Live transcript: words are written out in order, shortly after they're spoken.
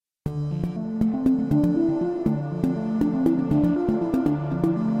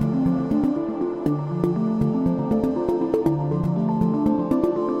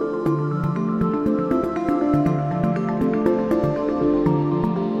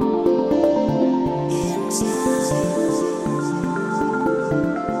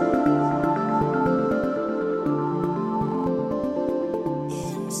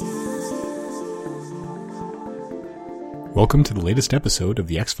Welcome to the latest episode of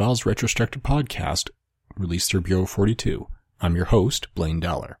the X-Files Retrostructure Podcast, released through Bureau 42. I'm your host, Blaine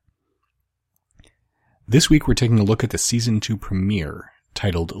Dowler. This week we're taking a look at the Season 2 premiere,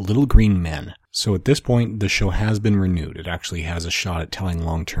 titled Little Green Men. So at this point, the show has been renewed. It actually has a shot at telling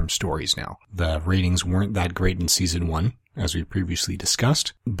long-term stories now. The ratings weren't that great in Season 1, as we previously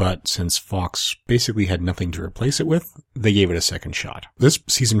discussed, but since Fox basically had nothing to replace it with, they gave it a second shot. This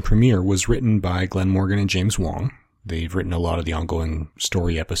season premiere was written by Glenn Morgan and James Wong. They've written a lot of the ongoing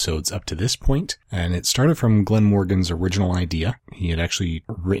story episodes up to this point, and it started from Glenn Morgan's original idea. He had actually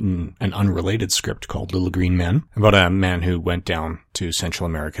written an unrelated script called Little Green Men, about a man who went down to Central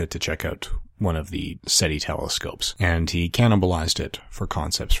America to check out one of the SETI telescopes, and he cannibalized it for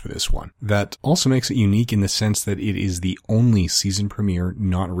concepts for this one. That also makes it unique in the sense that it is the only season premiere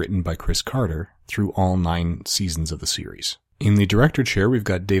not written by Chris Carter through all 9 seasons of the series. In the director chair, we've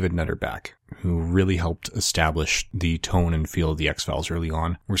got David Nutter back, who really helped establish the tone and feel of the X-Files early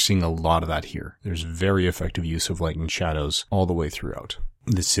on. We're seeing a lot of that here. There's very effective use of light and shadows all the way throughout.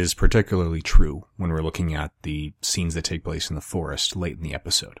 This is particularly true when we're looking at the scenes that take place in the forest late in the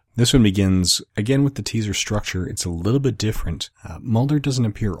episode. This one begins, again with the teaser structure. It's a little bit different. Mulder doesn't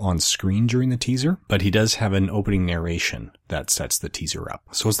appear on screen during the teaser, but he does have an opening narration that sets the teaser up.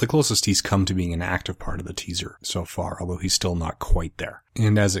 So it's the closest he's come to being an active part of the teaser so far, although he's still not quite there.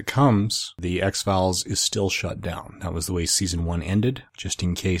 And as it comes, the X-Files is still shut down. That was the way season 1 ended. Just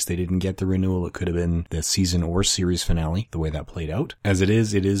in case they didn't get the renewal, it could have been the season or series finale, the way that played out. As it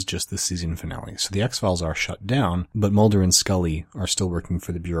is just the season finale. So the X-Files are shut down, but Mulder and Scully are still working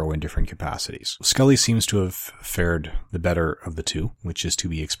for the Bureau in different capacities. Scully seems to have fared the better of the two, which is to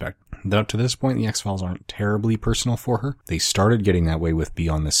be expected. Though up to this point, the X-Files aren't terribly personal for her. They started getting that way with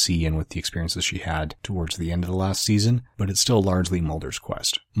Beyond the Sea and with the experiences she had towards the end of the last season, but it's still largely Mulder's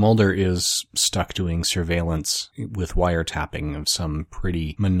quest. Mulder is stuck doing surveillance with wiretapping of some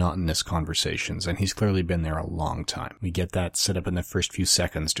pretty monotonous conversations, and he's clearly been there a long time. We get that set up in the first few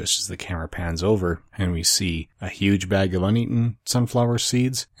seconds just as the camera pans over, and we see a huge bag of uneaten sunflower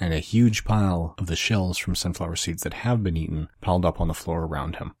seeds and a huge pile of the shells from sunflower seeds that have been eaten piled up on the floor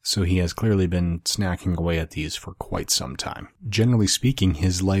around him. So he has clearly been snacking away at these for quite some time. Generally speaking,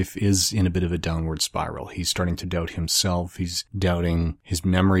 his life is in a bit of a downward spiral. He's starting to doubt himself. He's doubting his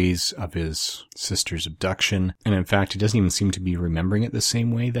memories of his sister's abduction. And in fact, he doesn't even seem to be remembering it the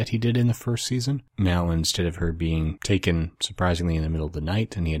same way that he did in the first season. Now, instead of her being taken surprisingly in the middle of the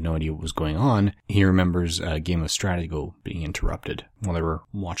night and he had no idea what was going on, he remembers a game of Stratego being interrupted while they were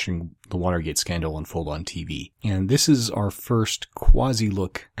watching the Watergate scandal unfold on TV. And this is our first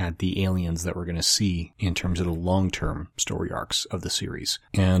quasi-look at the aliens that we're going to see in terms of the long-term story arcs of the series.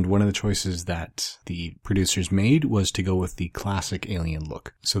 And one of the choices that the producers made was to go with the classic alien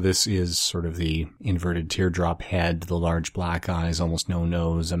look. So this is sort of the inverted teardrop head, the large black eyes, almost no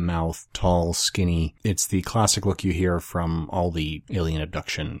nose, a mouth, tall, skinny. It's the classic look you hear from all the alien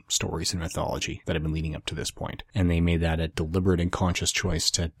abduction stories and mythology that have been leading up to this point. And they made that a deliberate and conscious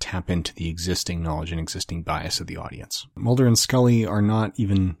choice to tap into the existing knowledge and existing bias of the audience. Mulder and Scully are not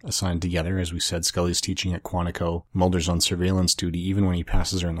even assigned together. As we said, Scully's teaching at Quantico. Mulder's on surveillance duty. Even when he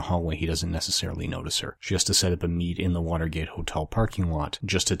passes her in the hallway, he doesn't necessarily notice her. She has to set up a meet in the Watergate Hotel parking lot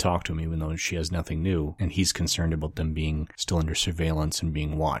just to talk to him, even though she has nothing new, and he's concerned about them being still under surveillance and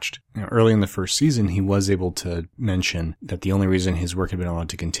being watched. Now, early in the first season, he was able to mention that the only reason his work had been allowed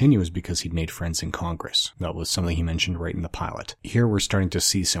to continue is because he'd made friends in Congress. That was something he mentioned right in the pilot. Here we're starting to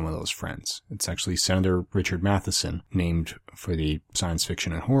see some of those friends. It's actually Senator Richard Matheson, named for the science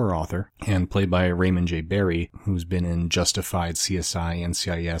fiction and horror author, and played by Raymond J. Barry, who's been in Justified, CSI,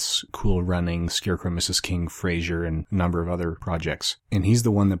 NCIS, Cool Running, Scarecrow, Mrs. King, Frasier, and a number of other projects. And he's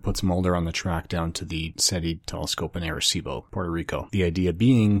the one that puts Mulder on the track down to the SETI telescope in Arecibo, Puerto Rico. The idea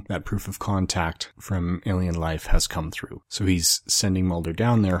being that proof of contact from alien life has come through. So he's sending Mulder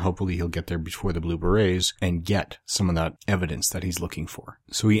down there. Hopefully he'll get there before the Blue Berets and get some of that evidence that he's looking for.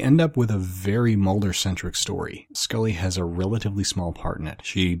 So we end up with a very Mulder-centric story. Scully has a relatively small part in it.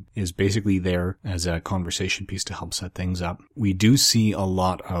 She is basically there as a conversation piece to help set things up. We do see a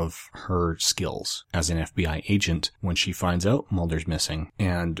lot of her skills as an FBI agent when she finds out Mulder's missing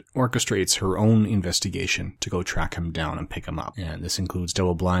and orchestrates her own investigation to go track him down and pick him up. And this includes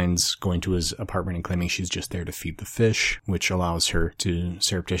double blinds, going to his apartment and claiming she's just there to feed the fish, which allows her to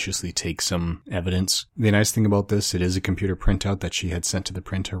surreptitiously take some evidence. The nice thing about this, it is a computer printout that she had sent to the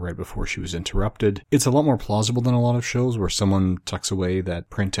printer right before she was interrupted. It's a lot more plausible than a lot of shows where someone tucks away that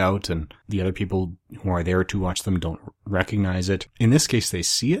printout and the other people who are there to watch them don't recognize it. In this case, they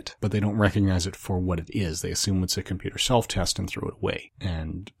see it, but they don't recognize it for what it is. They assume it's a computer self-test and throw it away.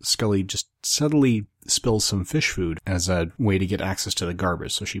 And Scully just subtly spills some fish food as a way to get access to the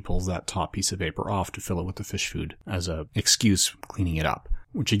garbage. So she pulls that top piece of paper off to fill it with the fish food as a excuse for cleaning it up.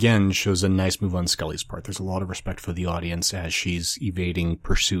 Which again shows a nice move on Scully's part. There's a lot of respect for the audience as she's evading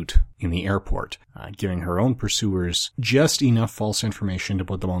pursuit in the airport, giving her own pursuers just enough false information to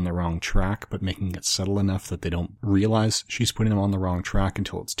put them on the wrong track, but making it subtle enough that they don't realize she's putting them on the wrong track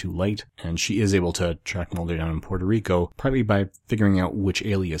until it's too late. And she is able to track Mulder down in Puerto Rico, partly by figuring out which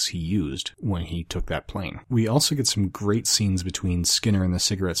alias he used when he took that plane. We also get some great scenes between Skinner and the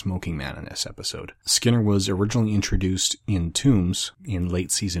cigarette smoking man in this episode. Skinner was originally introduced in Tombs in late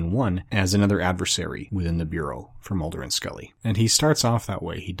season 1 as another adversary within the Bureau for Mulder and Scully. And he starts off that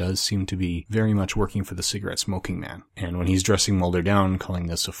way. He does seem to be very much working for the cigarette smoking man. And when he's dressing Mulder down, calling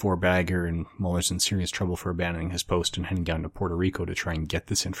this a four-bagger, and Mulder's in serious trouble for abandoning his post and heading down to Puerto Rico to try and get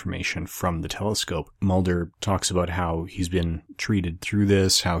this information from the telescope, Mulder talks about how he's been treated through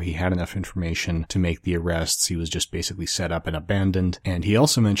this, how he had enough information to make the arrests. He was just basically set up and abandoned. And he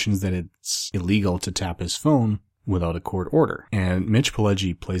also mentions that it's illegal to tap his phone without a court order. And Mitch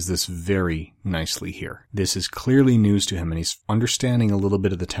Pileggi plays this very nicely here. This is clearly news to him, and he's understanding a little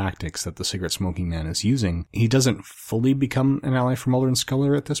bit of the tactics that the cigarette smoking man is using. He doesn't fully become an ally for Mulder and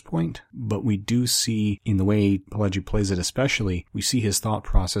Scully at this point, but we do see, in the way Pileggi plays it especially, we see his thought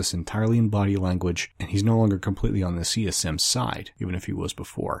process entirely in body language, and he's no longer completely on the CSM side, even if he was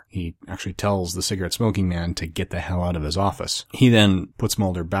before. He actually tells the cigarette smoking man to get the hell out of his office. He then puts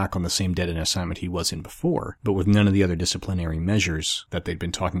Mulder back on the same dead-end assignment he was in before, but with none of the other disciplinary measures that they'd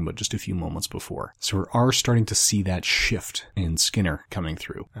been talking about just a few moments before. So we are starting to see that shift in Skinner coming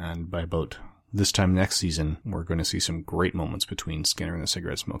through. And by about this time next season, we're going to see some great moments between Skinner and the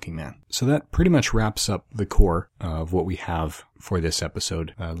cigarette smoking man. So that pretty much wraps up the core of what we have for this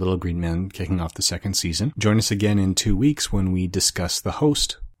episode. Little Green Men kicking off the second season. Join us again in 2 weeks when we discuss The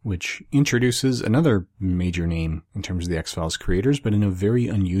Host, which introduces another major name in terms of the X-Files creators, but in a very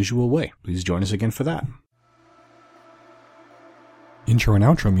unusual way. Please join us again for that. Intro and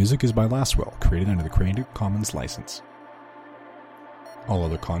outro music is by Lastwell, created under the Creative Commons license. All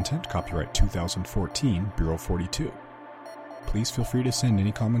other content, copyright 2014, Bureau 42. Please feel free to send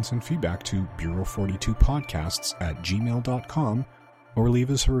any comments and feedback to Bureau42podcasts@gmail.com or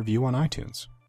leave us a review on iTunes.